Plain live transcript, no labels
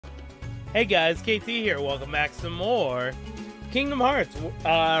Hey guys, KT here. Welcome back to some more Kingdom Hearts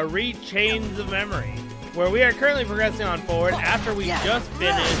Read Chains of Memory, where we are currently progressing on forward after we just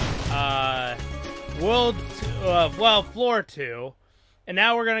finished Floor 2. And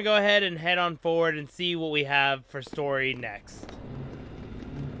now we're going to go ahead and head on forward and see what we have for story next.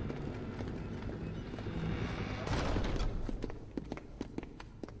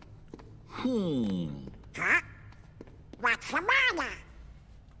 Huh? What's the matter?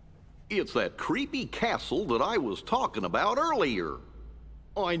 It's that creepy castle that I was talking about earlier.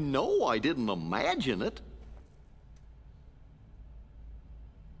 I know I didn't imagine it.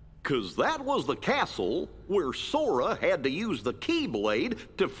 'Cause that was the castle where Sora had to use the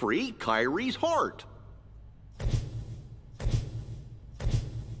Keyblade to free Kairi's heart.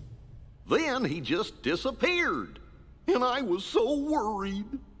 Then he just disappeared, and I was so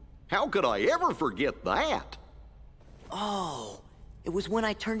worried. How could I ever forget that? Oh, it was when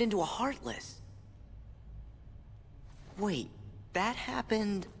I turned into a Heartless. Wait, that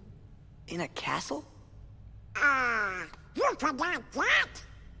happened in a castle? You forgot that?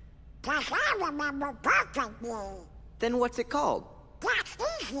 'Cause I remember perfectly. Then what's it called? That's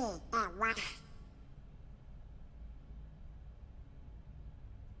easy, it was.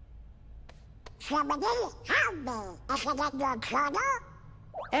 Somebody help me. Is it in your journal?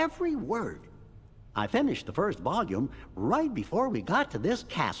 Every word. I finished the first volume right before we got to this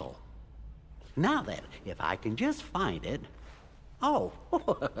castle. Now then, if I can just find it... Oh,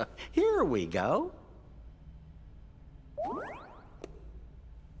 here we go.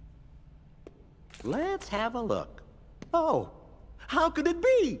 Let's have a look. Oh, how could it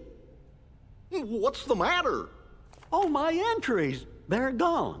be? What's the matter? Oh, my entries, they're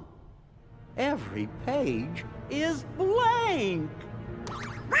gone. Every page is blank.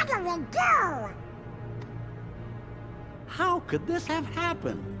 What do we do? How could this have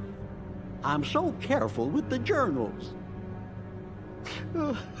happened? I'm so careful with the journals.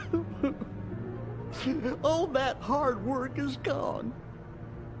 All that hard work is gone.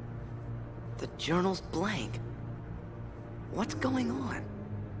 The journal's blank. What's going on?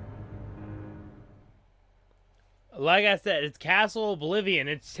 Like I said, it's Castle Oblivion.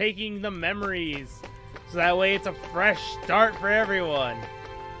 It's taking the memories, so that way it's a fresh start for everyone.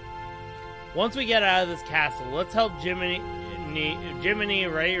 Once we get out of this castle, let's help Jiminy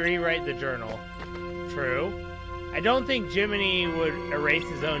rewrite the journal. True. I don't think Jiminy would erase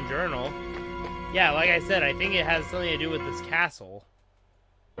his own journal. Yeah, like I said, I think it has something to do with this castle.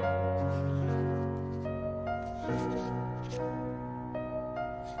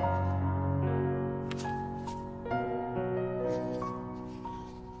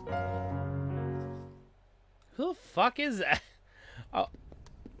 Who the fuck is that? Oh,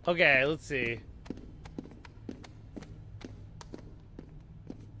 okay, let's see.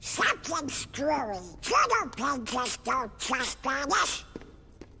 Something's screwy. Journal pages don't just vanish.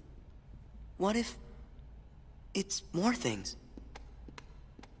 What if it's more things?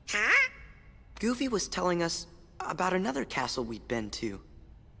 Huh? Goofy was telling us about another castle we'd been to,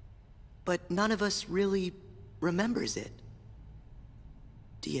 but none of us really remembers it.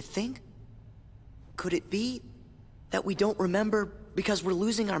 Do you think? Could it be that we don't remember because we're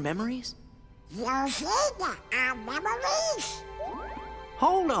losing our memories? Losing our memories?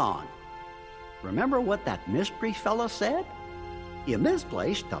 Hold on. Remember what that mystery fella said? In this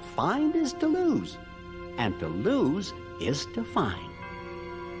place, to find is to lose, and to lose is to find.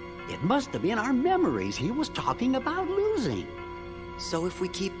 It must have been our memories he was talking about losing. So if we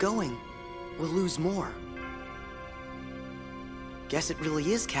keep going, we'll lose more. Guess it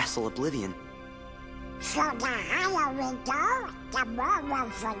really is Castle Oblivion. So the higher we go, the more we'll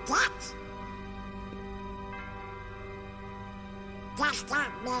forget. Does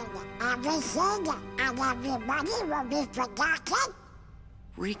that mean everything and everybody will be forgotten?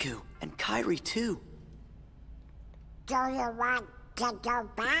 Riku and Kairi too. Do you want to go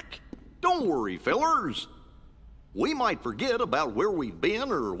back? Don't worry, fellers. We might forget about where we've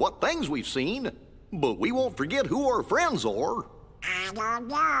been or what things we've seen, but we won't forget who our friends are. I don't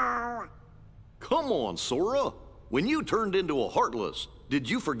know. Come on, Sora. When you turned into a Heartless, did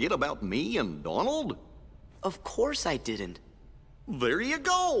you forget about me and Donald? Of course I didn't. There you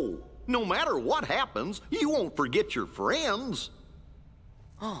go. No matter what happens, you won't forget your friends.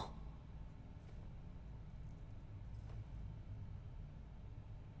 Oh.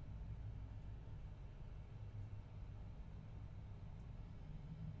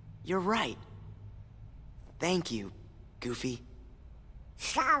 You're right. Thank you, Goofy.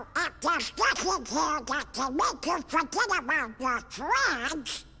 So if there's nothing here that can make you forget about your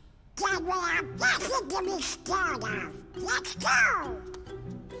friends, then we have nothing to be scared of. Let's go!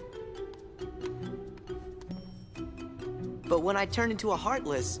 But when I turned into a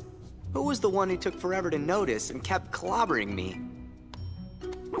Heartless, who was the one who took forever to notice and kept clobbering me?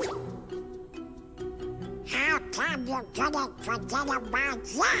 How come you couldn't forget about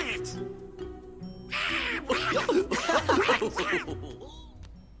that?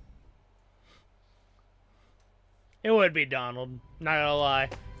 It would be Donald, not gonna lie.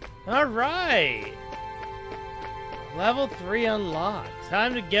 Alright! Level 3 unlocked.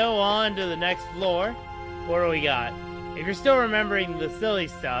 Time to go on to the next floor. What do we got? If you're still remembering the silly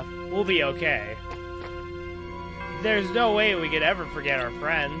stuff, we'll be okay. There's no way we could ever forget our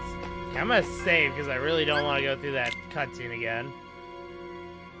friends. I'm gonna save because I really don't want to go through that cutscene again.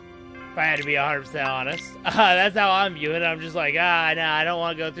 If I had to be 100% honest. That's how I'm viewing it. I'm just like, nah, I don't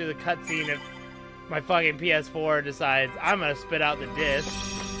want to go through the cutscene if my fucking PS4 decides I'm gonna spit out the disc.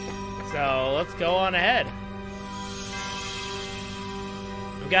 So let's go on ahead.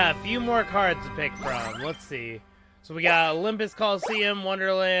 We've got a few more cards to pick from. Let's see. So we got Olympus Coliseum,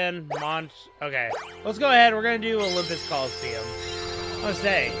 Wonderland, Okay, let's go ahead. We're gonna do Olympus Coliseum. I want to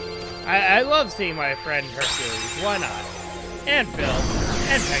say, I love seeing my friend Hercules. Why not? And Phil.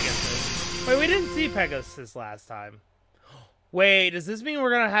 And Pegasus. Wait, we didn't see Pegasus last time. Wait, does this mean we're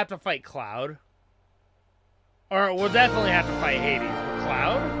gonna have to fight Cloud? Or we'll definitely have to fight Hades.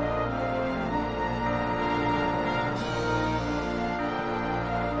 Cloud?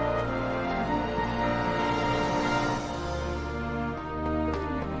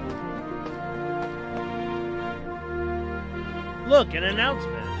 Look, an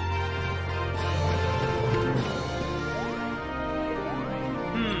announcement.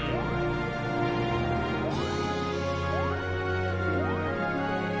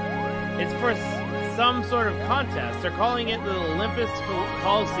 It's for some sort of contest. They're calling it the Olympus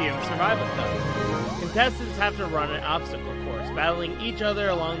Coliseum Survival Cup. Contestants have to run an obstacle course, battling each other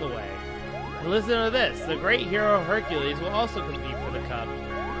along the way. And listen to this. The great hero Hercules will also compete for the cup.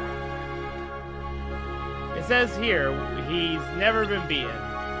 It says here, he's never been beaten.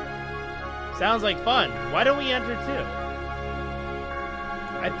 Sounds like fun. Why don't we enter too?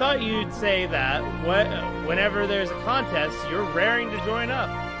 I thought you'd say that whenever there's a contest, you're raring to join up.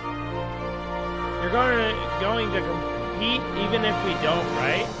 You're going to compete even if we don't,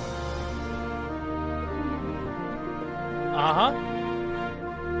 right? Uh-huh.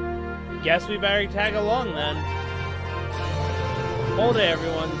 Guess we better tag along then. Hold it,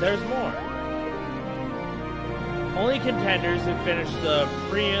 everyone. There's more. Only contenders who finish the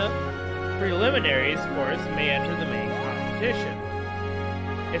preliminaries course may enter the main competition.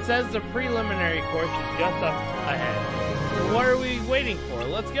 It says the preliminary course is just up ahead. So what are we waiting for?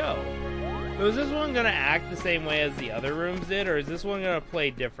 Let's go. So is this one going to act the same way as the other rooms did, or is this one going to play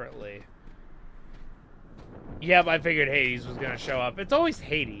differently? Yep, I figured Hades was going to show up. It's always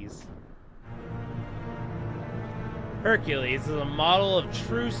Hades. Hercules is a model of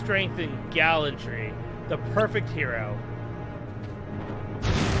true strength and gallantry. The perfect hero.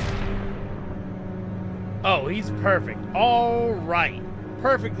 Oh, he's perfect. All right.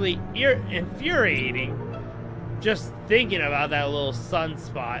 Perfectly infuriating. Just thinking about that little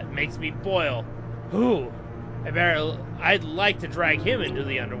sunspot makes me boil. Ooh. I'd like to drag him into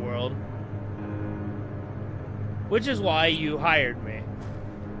the underworld. Which is why you hired me.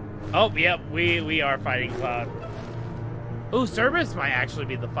 Oh, yep, we are fighting Cloud. Ooh, Cerberus might actually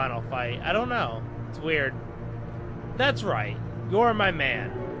be the final fight. I don't know. It's weird. That's right. You're my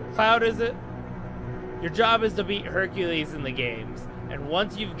man. Cloud, is it? Your job is to beat Hercules in the games. And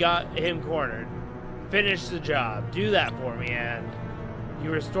once you've got him cornered, finish the job. Do that for me, and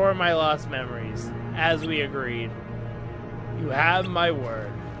you restore my lost memories, as we agreed. You have my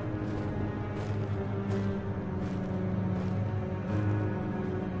word.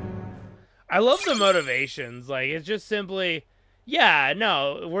 I love the motivations. Like, it's just simply... Yeah,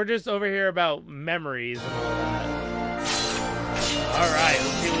 no, we're just over here about memories and all that. Alright,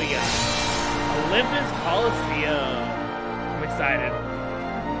 let's see what we got. Olympus Coliseum. I'm excited.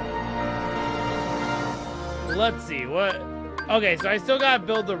 Let's see, what... Okay, so I still gotta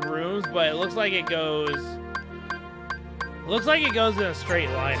build the rooms, but it looks like it goes... Looks like it goes in a straight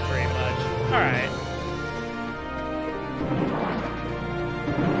line, pretty much. Alright.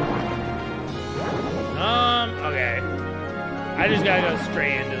 Okay. I just gotta go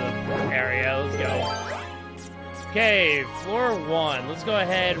straight into the area. Let's go. Okay, floor 1. Let's go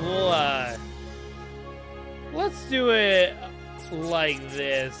ahead. We'll, let's do it like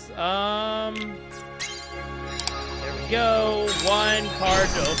this. There we go. 1 card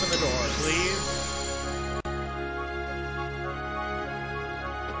to open the door, please.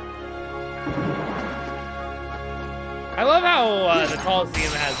 I I love how the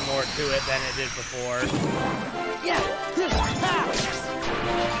Coliseum has more to it than it did before.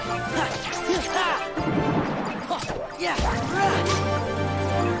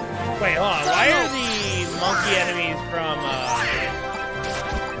 Wait, hold on. Why are the monkey enemies from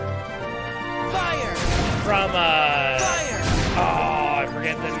oh, I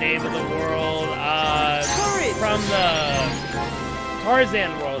forget the name of the world. From the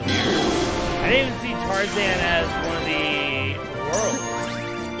Tarzan world here. I didn't even see Tarzan as one of the worlds.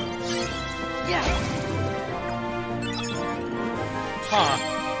 Huh.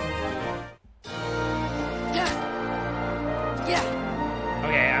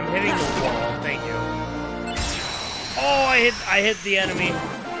 Okay, I'm hitting the wall. Thank you. Oh, I hit the enemy.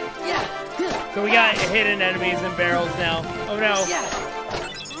 So we got hidden enemies and barrels now. Oh no.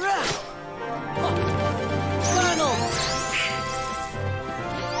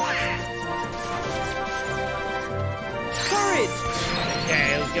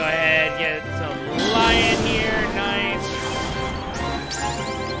 Okay, let's go ahead and get some lion here. Nice.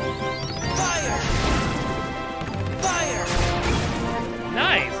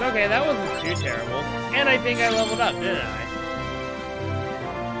 Nice. Okay, that wasn't too terrible. And I think I leveled up, didn't I?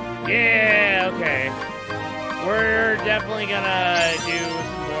 Yeah, okay. We're definitely gonna do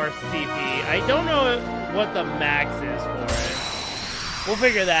some more CP. I don't know what the max is for it. We'll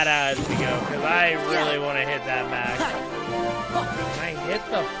figure that out as we go, because I really want to hit that max. Can I hit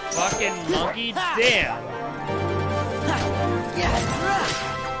the fucking monkey? Damn!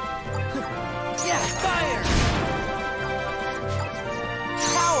 Fire!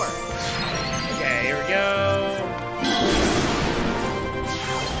 Power! Okay, here we go.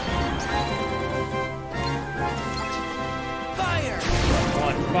 Fire!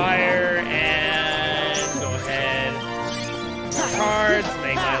 One fire, and go ahead. More cards,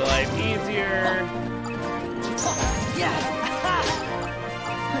 make my life easier.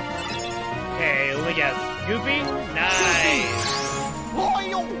 Okay, let me guess. Goofy? Nice!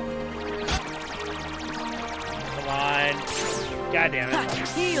 Come on. God damn it.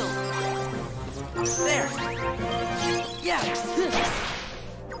 Heal! There!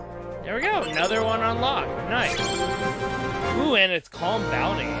 There we go, another one unlocked. Nice. Ooh, and it's Calm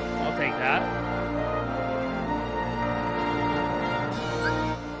Bounty. I'll take that.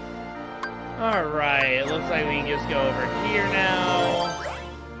 Alright, it looks like we can just go over here now.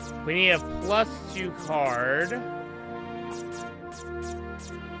 We need a +2 card.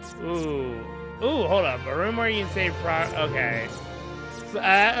 Ooh. Ooh, hold up. A room where you can save okay. So,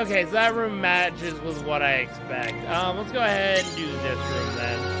 okay, so that room matches with what I expect. Let's go ahead and do this room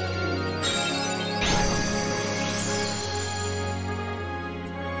then.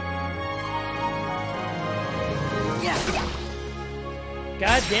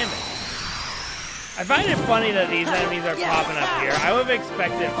 God damn it. I find it funny that these enemies are popping up here. I would have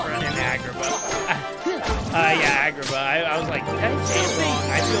expected for an Agrabah. Yeah, Agrabah. I was like, did I say it wrong?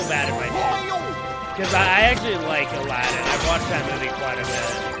 I feel bad if I did. Because I actually like Aladdin. I've watched that movie quite a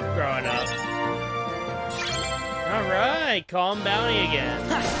bit growing up. Alright, Calm Bounty again.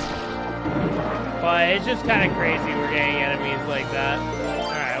 But it's just kind of crazy we're getting enemies like that.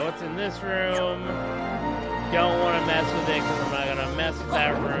 Alright, what's in this room? Don't want to mess with it because I'm not going to mess with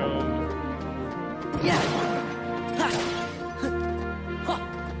that room.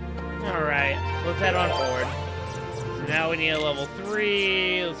 Alright, let's head on forward. So now we need a level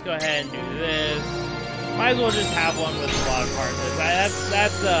 3. Let's go ahead and do this. Might as well just have one with a lot of partners.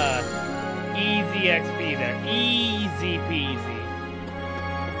 That's easy XP there. Easy peasy.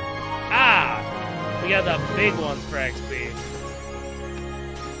 Ah! We got the big ones for XP.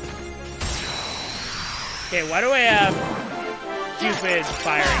 Okay, why do I have Cupid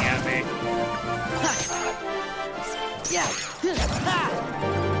firing at me?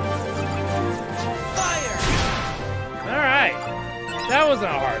 Fire! Alright. That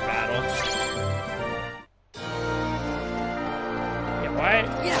wasn't a hard battle. Yeah, why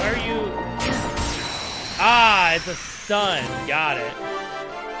are you... Ah, it's a stun. Got it.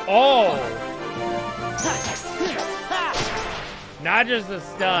 Oh! Not just a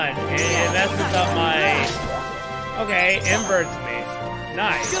stun. It messes up my... Okay, inverts me.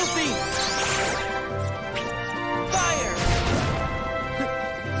 Nice. Guilty! Fire!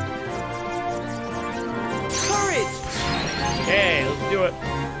 Courage! Okay, let's do it.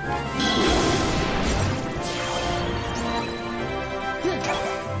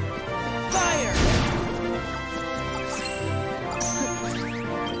 Fire!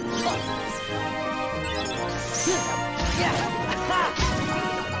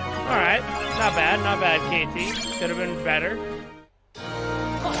 Alright, not bad, KT. Could have been better.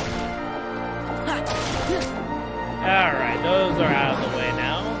 Alright, those are out of the way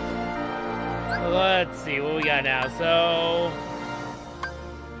now. Let's see what we got now. So...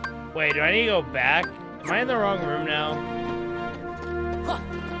 Wait, do I need to go back? Am I in the wrong room now?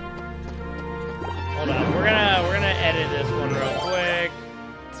 Hold on, we're gonna edit this one real quick.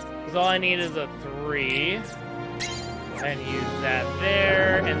 Because all I need is a 3. And use that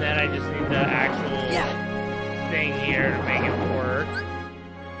there, and then I just need the actual thing here to make it work.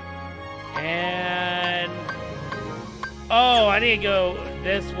 And... Oh, I need to go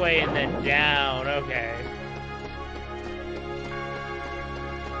this way and then down. Okay.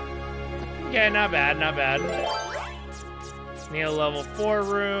 Okay, not bad, not bad. Need a level 4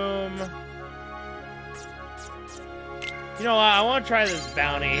 room. You know what? I want to try this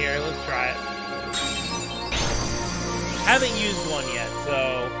bounty here. Let's try it. Haven't used one yet,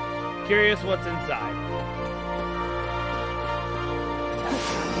 so curious what's inside.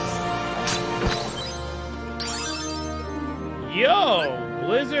 Yo,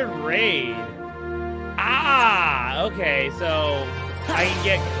 Blizzard Raid. Ah, okay, so I can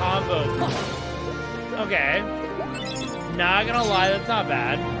get combo. Okay. Not gonna lie, that's not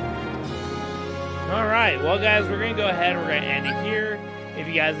bad. Alright, well guys, we're gonna go ahead, we're gonna end it here. If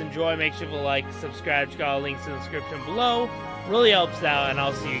you guys enjoy, make sure to like, subscribe, check out links in the description below. Really helps out, and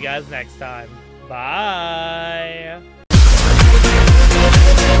I'll see you guys next time. Bye!